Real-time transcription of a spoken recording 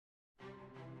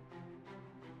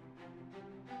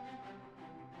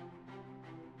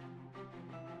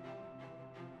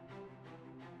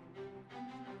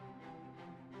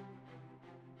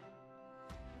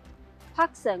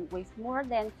PARKSON, with more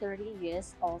than 30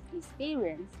 years of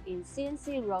experience in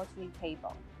CNC Rotary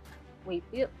Table, we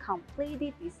build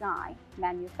completely designed,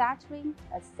 manufacturing,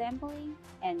 assembling,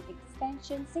 and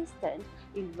expansion systems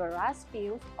in various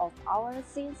fields of our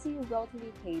CNC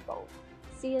Rotary Table,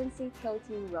 CNC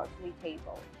Tilting Rotary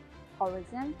Table,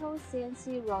 Horizontal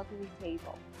CNC Rotary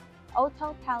Table,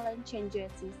 Auto Pallet Changer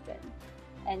System,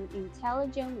 and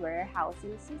Intelligent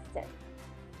Warehousing System.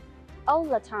 All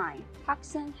the time,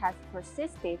 PARKSON has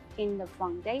persisted in the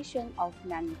foundation of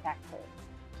manufacture,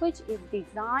 which is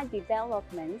design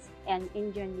development and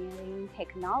engineering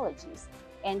technologies,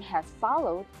 and has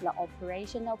followed the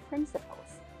operational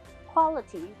principles: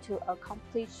 quality to a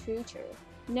complete future,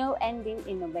 no ending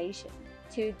innovation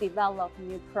to develop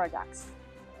new products.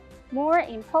 More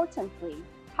importantly,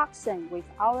 PARKSON, with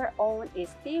our own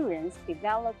experienced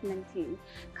development team,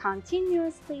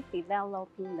 continuously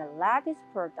developing the latest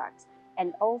products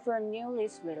and offer newly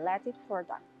related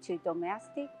products to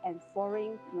domestic and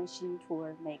foreign machine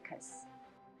tool makers.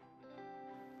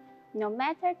 No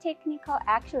matter technical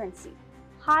accuracy,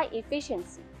 high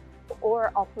efficiency,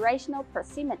 or operational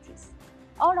proximities,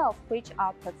 all of which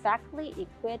are perfectly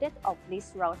equipped of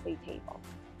this rotary table.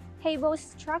 Table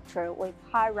structure with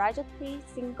high rigidity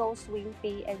single swing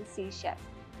BNC shape.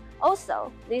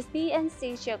 Also, this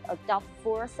BNC shape adopts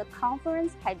full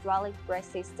circumference hydraulic brake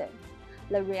system.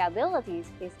 The reliability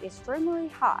is extremely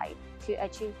high to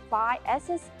achieve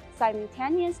 5-axis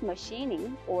simultaneous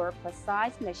machining or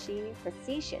precise machining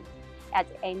precision at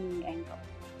any angle,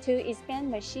 to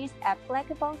expand machines'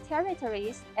 applicable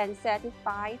territories and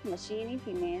satisfy machining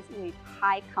demands with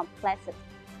high complexity.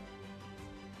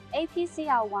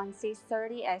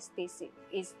 APCR1C30SD6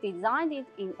 is designed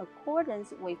in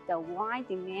accordance with the wide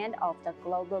demand of the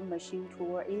global machine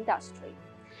tool industry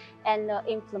and the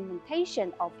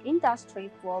implementation of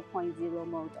Industry 4.0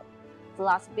 model,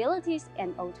 flexibilities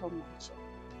and automation.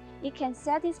 It can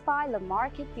satisfy the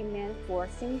market demand for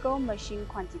single machine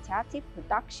quantitative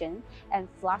production and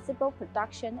flexible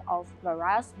production of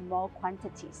various small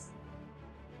quantities.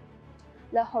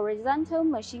 The horizontal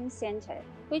machine center,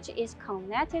 which is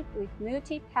connected with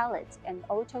multi-pallet and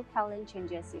auto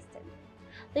PalletChangerSystem.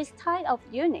 This type of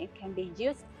unit can be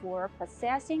used for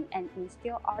processing and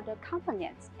install other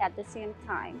components at the same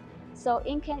time, so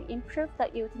it can improve the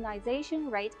utilization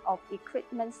rate of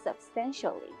equipment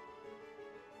substantially.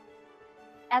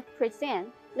 At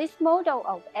present, this model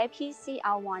of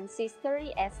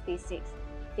APCR1C30SD6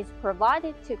 is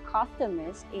provided to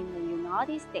customers in the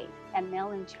United States and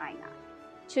mainland China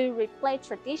to replace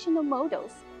traditional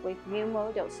models with new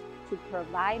models to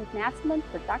provide maximum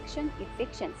production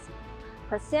efficiency,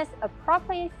 possess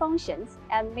appropriate functions,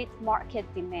 and meet market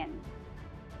demand.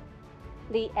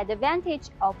 The advantage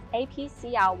of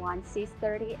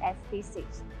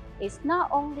APCR1C30SD6 is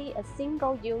not only a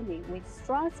single unit with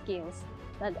strong skills,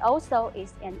 but also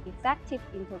is an effective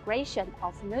integration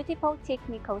of multiple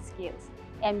technical skills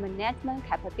and management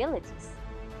capabilities.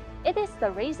 It is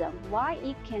the reason why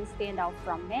it can stand out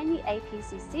from many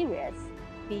APC series,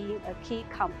 being a key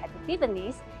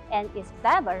competitiveness and is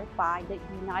favored by the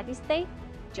United States,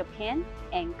 Japan,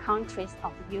 and countries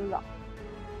of Europe.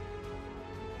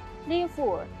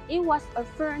 Therefore, it was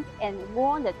affirmed and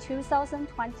won the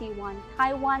 2021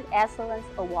 Taiwan Excellence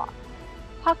Award.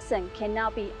 PARKSON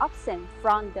cannot be absent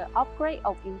from the upgrade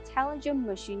of intelligent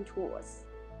machine tools.